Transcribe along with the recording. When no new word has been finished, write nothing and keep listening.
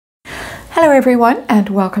Hello everyone, and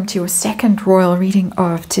welcome to your second royal reading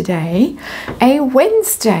of today, a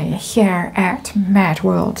Wednesday here at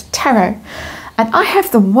MadWorldTarot. And I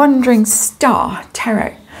have the Wandering Star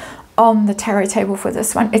Tarot on the tarot table for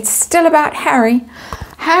this one. It's still about Harry.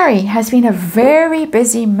 Harry has been a very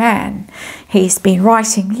busy man. He's been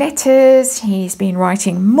writing letters, he's been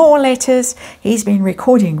writing more letters, he's been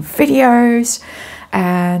recording videos,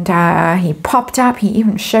 and he popped up. He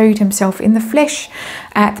even showed himself in the flesh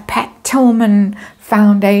at the Pat Tillman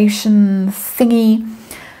Foundation thingy.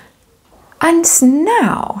 And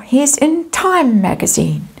now he's in Time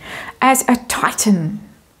magazine as a titan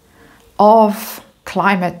of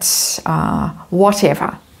climate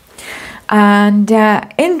whatever. And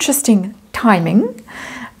interesting timing,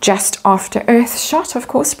 just after Earthshot, of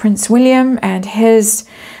course, Prince William and his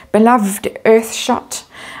beloved Earthshot.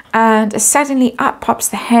 And suddenly up pops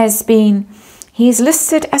the has-been. He's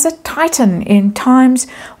listed as a titan in Time's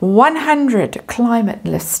 100 climate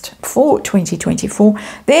list for 2024.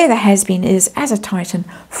 There the has-been is as a titan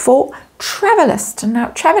for Travelist. Now,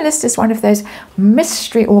 Travelist is one of those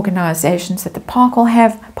mystery organizations that the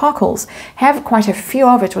Parkles have quite a few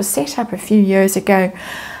of. It was set up a few years ago.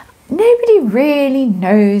 Nobody really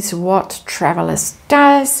knows what Travelist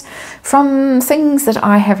does. From things that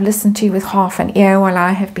I have listened to with half an ear while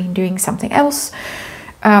I have been doing something else,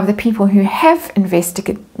 the people who have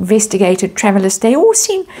investigated Travelist, they all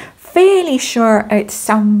seem fairly sure it's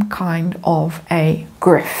some kind of a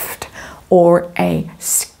grift or a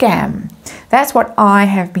scam. That's what I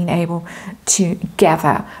have been able to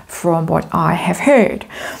gather from what I have heard.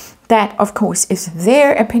 That, of course, is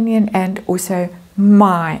their opinion and also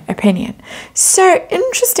my opinion. So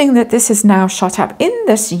interesting that this is now shot up in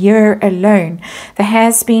this year alone. The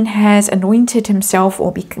has-been has anointed himself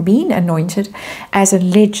or been anointed as a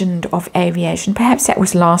legend of aviation. Perhaps that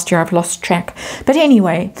was last year, I've lost track. But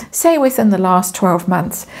anyway, say within the last 12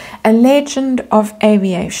 months, a legend of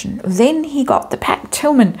aviation. Then he got the Pat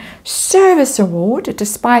Tillman Service Award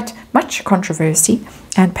despite much controversy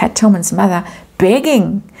and Pat Tillman's mother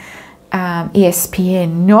begging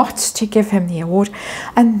ESPN not to give him the award,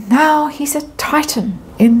 and now he's a titan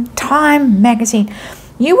in Time magazine.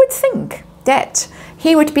 You would think that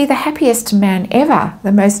he would be the happiest man ever,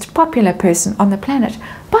 the most popular person on the planet,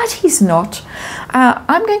 but he's not.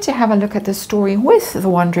 I'm going to have a look at the story with the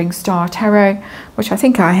Wandering Star Tarot, which I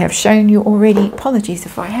think I have shown you already. Apologies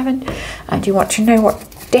if I haven't. And you want to know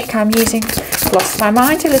what deck I'm using? Lost my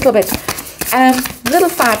mind a little bit. Little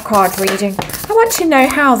 5-card reading. I want to know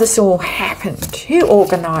how this all happened. Who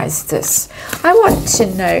organized this? I want to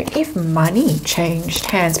know if money changed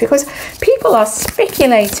hands, because people are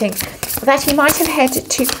speculating that he might have had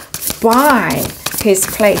to buy his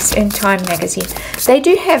place in Time magazine. They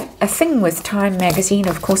do have a thing with Time magazine,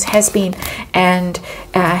 of course. Has-been and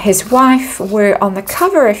his wife were on the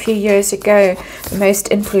cover a few years ago, the most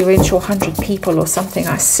influential 100 people or something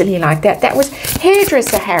silly like that. That was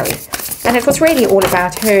Hairdresser Harry. And it was really all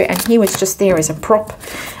about her, and he was just there as a prop,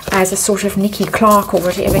 as a sort of Nicky Clark or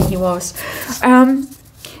whatever he was.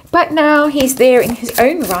 But now he's there in his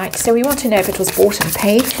own right, so we want to know if it was bought and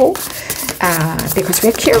paid for, because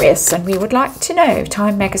we're curious and we would like to know.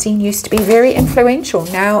 Time magazine used to be very influential.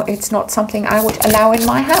 Now it's not something I would allow in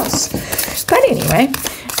my house. But anyway,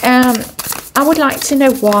 I would like to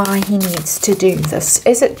know why he needs to do this.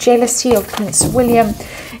 Is it jealousy of Prince William?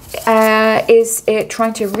 Is it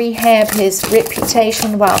trying to rehab his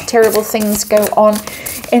reputation while terrible things go on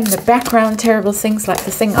in the background, terrible things like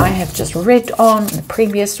the thing I have just read on the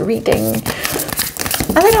previous reading?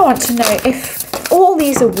 And then I want to know if all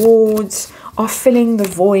these awards are filling the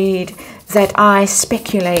void that I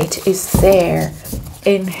speculate is there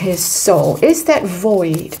in his soul. Is that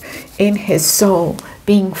void in his soul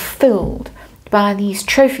being filled by these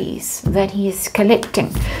trophies that he is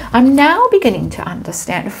collecting? I'm now beginning to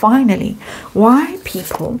understand, finally, why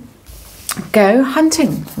people go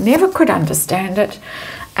hunting. Never could understand it,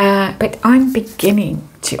 but I'm beginning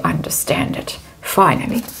to understand it,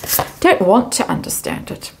 finally. Don't want to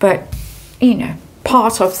understand it, but, you know,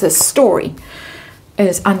 part of the story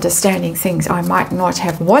is understanding things I might not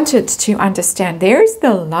have wanted to understand. There's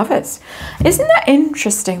the Lovers. Isn't that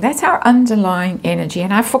interesting? That's our underlying energy.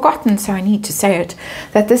 And I've forgotten, so I need to say it,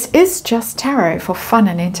 that this is just tarot for fun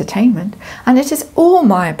and entertainment. And it is all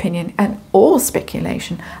my opinion and all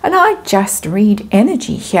speculation. And I just read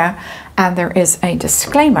energy here. And there is a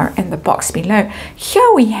disclaimer in the box below.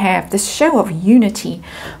 Here we have this show of unity.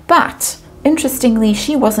 But interestingly,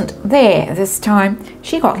 she wasn't there this time.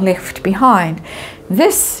 She got left behind.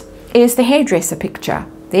 This is the hairdresser picture.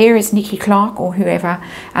 There is Nicky Clark or whoever,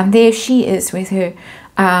 and there she is with her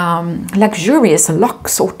luxurious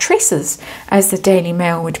locks or tresses, as the Daily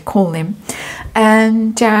Mail would call them.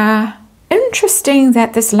 And interesting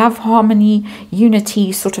that this love, harmony,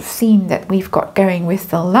 unity sort of theme that we've got going with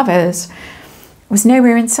the lovers was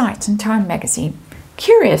nowhere in sight in Time magazine.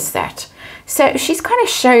 Curious that. So she's kind of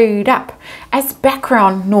showed up as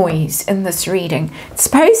background noise in this reading. It's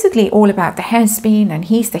supposedly all about the has-been, and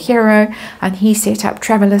he's the hero, and he set up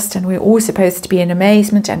Travelist, and we're all supposed to be in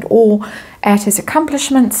amazement and awe at his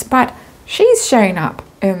accomplishments, but she's shown up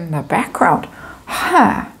in the background.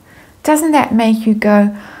 Huh. Doesn't that make you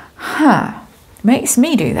go, huh? Makes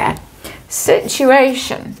me do that.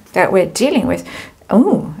 Situation that we're dealing with.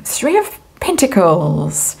 Oh, 3 of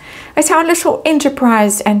Pentacles. It's our little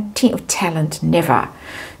enterprise and talent. Never.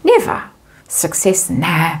 Success,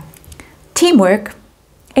 nah. Teamwork,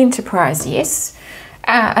 enterprise, yes.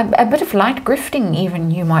 A bit of light grifting even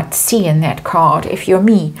you might see in that card if you're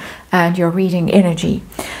me and you're reading energy.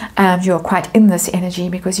 And you're quite in this energy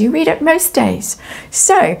because you read it most days.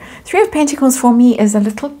 So, 3 of Pentacles for me is a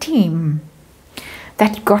little team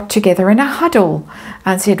that got together in a huddle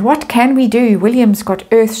and said, what can we do? William's got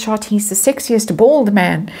Earthshot. He's the sexiest bald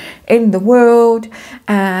man in the world.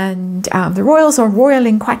 And the royals are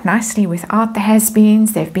royaling quite nicely without the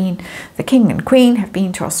has-beens. They've been, the king and queen have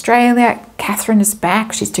been to Australia. Catherine is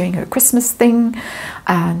back. She's doing her Christmas thing.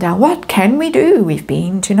 And what can we do? We've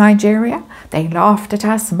been to Nigeria. They laughed at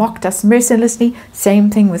us, mocked us mercilessly. Same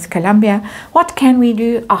thing with Colombia. What can we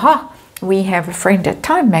do? Aha, we have a friend at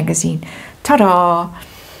Time magazine. Ta-da!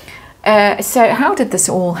 So how did this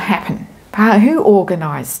all happen? Who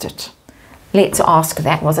organised it? Let's ask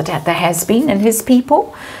that. Was it at the has-been and his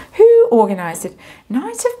people? Who organised it?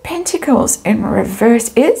 Knight of Pentacles in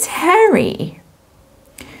reverse is Harry.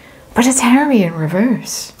 But it's Harry in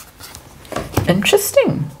reverse.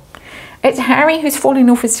 Interesting. It's Harry who's fallen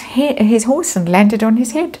off his horse and landed on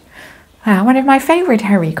his head. One of my favourite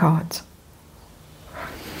Harry cards.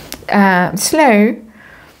 Slow.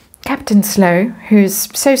 Captain Slow, who's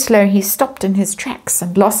so slow he stopped in his tracks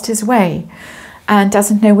and lost his way and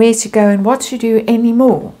doesn't know where to go and what to do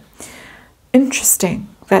anymore. Interesting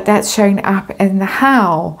that that's shown up in the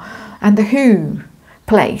how and the who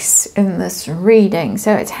place in this reading.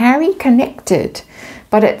 So it's Harry connected,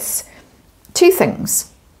 but it's 2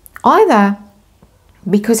 things. Either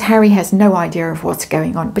because Harry has no idea of what's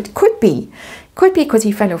going on, but could be because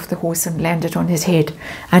he fell off the horse and landed on his head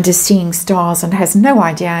and is seeing stars and has no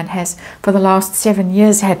idea and has for the last 7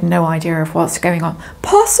 years had no idea of what's going on.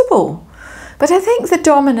 Possible. But I think the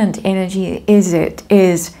dominant energy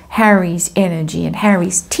is Harry's energy and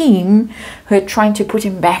Harry's team who are trying to put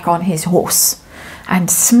him back on his horse and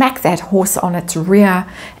smack that horse on its rear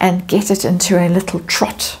and get it into a little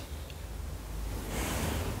trot.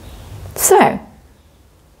 So,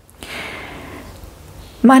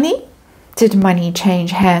 money. Did money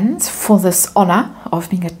change hands for this honour of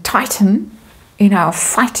being a titan in our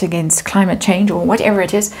fight against climate change or whatever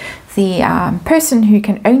it is? The person who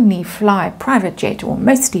can only fly private jet or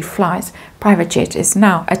mostly flies private jet is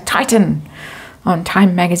now a titan on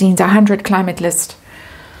Time magazine's 100 climate list.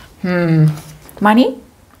 Money?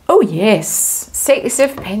 Oh yes, 6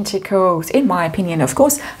 of Pentacles, in my opinion, of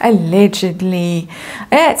course, allegedly.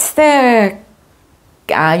 It's the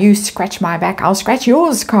you scratch my back, I'll scratch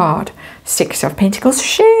yours card. 6 of Pentacles,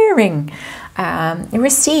 sharing.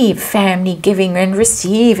 Receive, family, giving and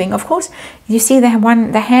receiving. Of course, you see the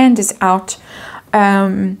hand is out.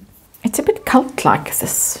 It's a bit cult-like,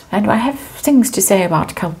 this. And I have things to say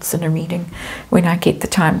about cults in a reading when I get the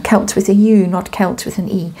time. Cult with a U, not Celt with an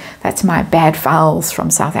E. That's my bad vowels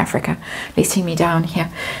from South Africa letting me down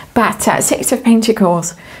here. But 6 of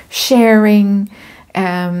Pentacles, sharing,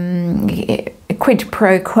 quid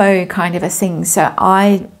pro quo kind of a thing. So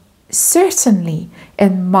I certainly,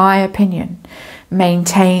 in my opinion,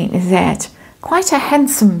 maintain that quite a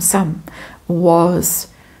handsome sum was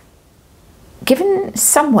given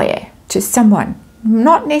somewhere to someone,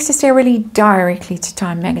 not necessarily directly to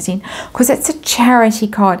Time magazine, because it's a charity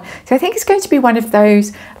card. So I think it's going to be one of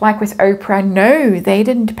those, like with Oprah. No, they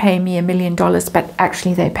didn't pay me $1 million, but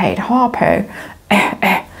actually they paid Harpo.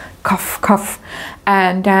 Cough, cough.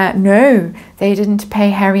 And no, they didn't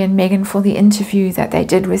pay Harry and Meghan for the interview that they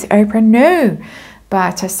did with Oprah. No,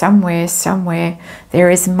 but somewhere there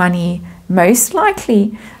is money, most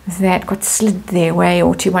likely, that got slid their way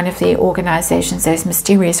or to one of their organizations, those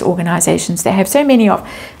mysterious organizations they have so many of.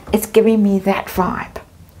 It's giving me that vibe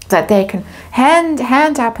that they can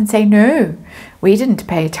hand up and say, no, we didn't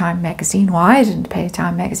pay Time magazine. Well, I didn't pay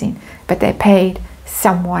Time magazine, but they paid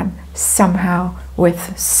someone somehow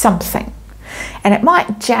with something. And it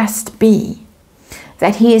might just be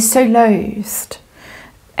that he is so loathed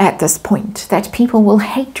at this point that people will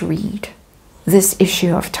hate read this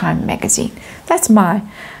issue of Time magazine. That's my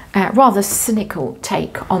rather cynical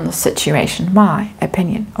take on the situation, my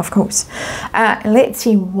opinion, of course. Let's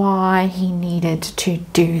see why he needed to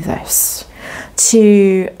do this.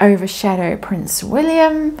 To overshadow Prince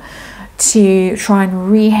William, to try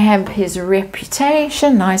and rehab his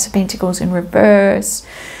reputation, Knight of Pentacles in reverse,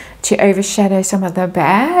 to overshadow some of the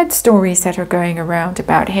bad stories that are going around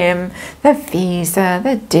about him, the visa,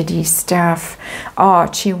 the Diddy stuff,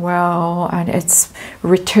 Archie Well, and its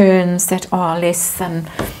returns that are less than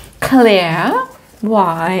clear.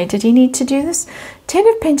 Why did he need to do this? 10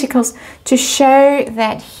 of Pentacles, to show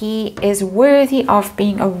that he is worthy of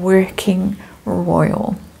being a working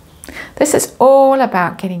royal. This is all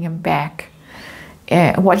about getting him back,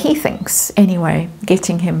 what he thinks anyway,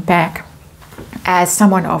 getting him back as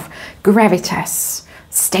someone of gravitas,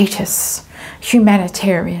 status,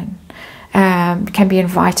 humanitarian, can be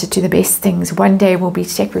invited to the best things. One day will be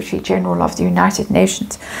Secretary General of the United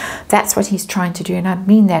Nations. That's what he's trying to do, and I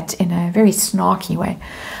mean that in a very snarky way.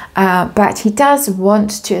 But he does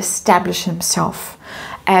want to establish himself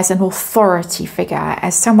as an authority figure,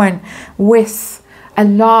 as someone with a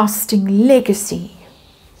lasting legacy.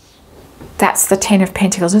 That's the 10 of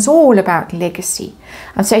Pentacles. It's all about legacy.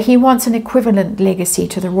 And so he wants an equivalent legacy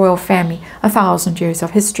to the royal family. 1,000 years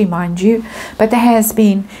of history, mind you. But there has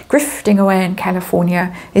been grifting away in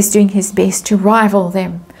California, is doing his best to rival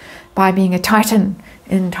them by being a titan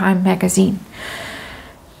in Time magazine.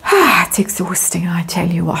 It's exhausting, I tell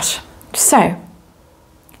you what. So,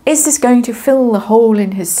 is this going to fill the hole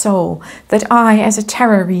in his soul that I, as a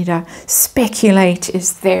tarot reader, speculate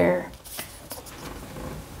is there?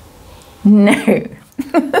 No.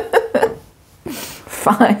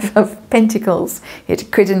 5 of Pentacles.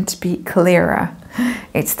 It couldn't be clearer.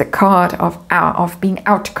 It's the card of being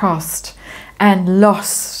outcast and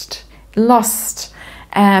lost,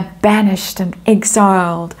 banished and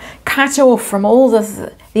exiled, cut off from all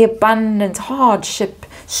the abundance, hardship,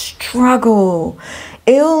 struggle.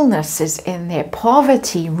 Illness is in there,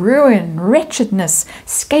 poverty, ruin, wretchedness,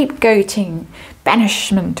 scapegoating,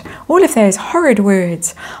 banishment. All of those horrid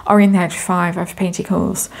words are in that 5 of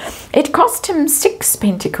Pentacles. It cost him 6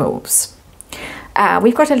 Pentacles.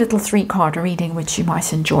 We've got a little 3-card reading which you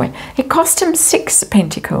might enjoy. It cost him 6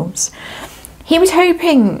 Pentacles. He was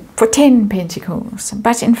hoping for 10 Pentacles,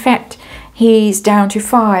 but in fact he's down to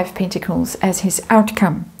 5 Pentacles as his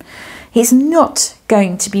outcome. He's not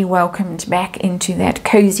going to be welcomed back into that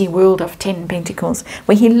cozy world of 10 Pentacles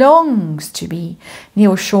where he longs to be.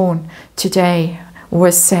 Neil Sean today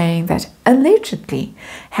was saying that allegedly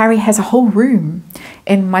Harry has a whole room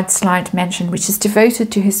in Mudslide Mansion which is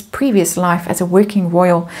devoted to his previous life as a working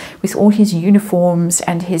royal, with all his uniforms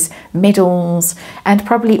and his medals and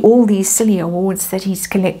probably all these silly awards that he's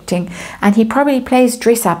collecting. And he probably plays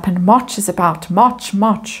dress up and marches about,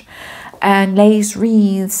 march, and lays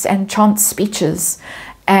wreaths and chants speeches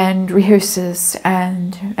and rehearses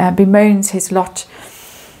and bemoans his lot.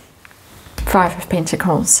 5 of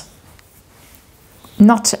Pentacles.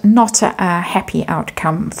 Not a happy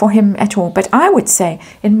outcome for him at all, but I would say,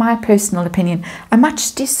 in my personal opinion, a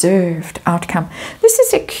much deserved outcome. This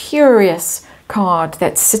is a curious card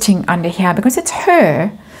that's sitting under here because it's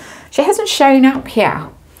her. She hasn't shown up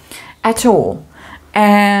here at all.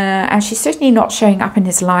 And she's certainly not showing up in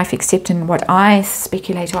his life except in what I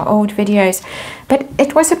speculate are old videos. But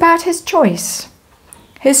it was about his choice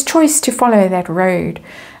to follow that road,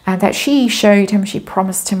 and that she showed him, she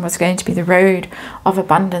promised him, was going to be the road of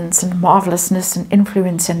abundance and marvelousness and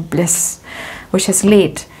influence and bliss, which has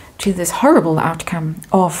led to this horrible outcome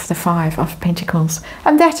of the 5 of Pentacles.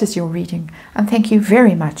 And that is your reading. And thank you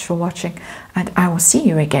very much for watching, and I will see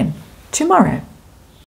you again tomorrow.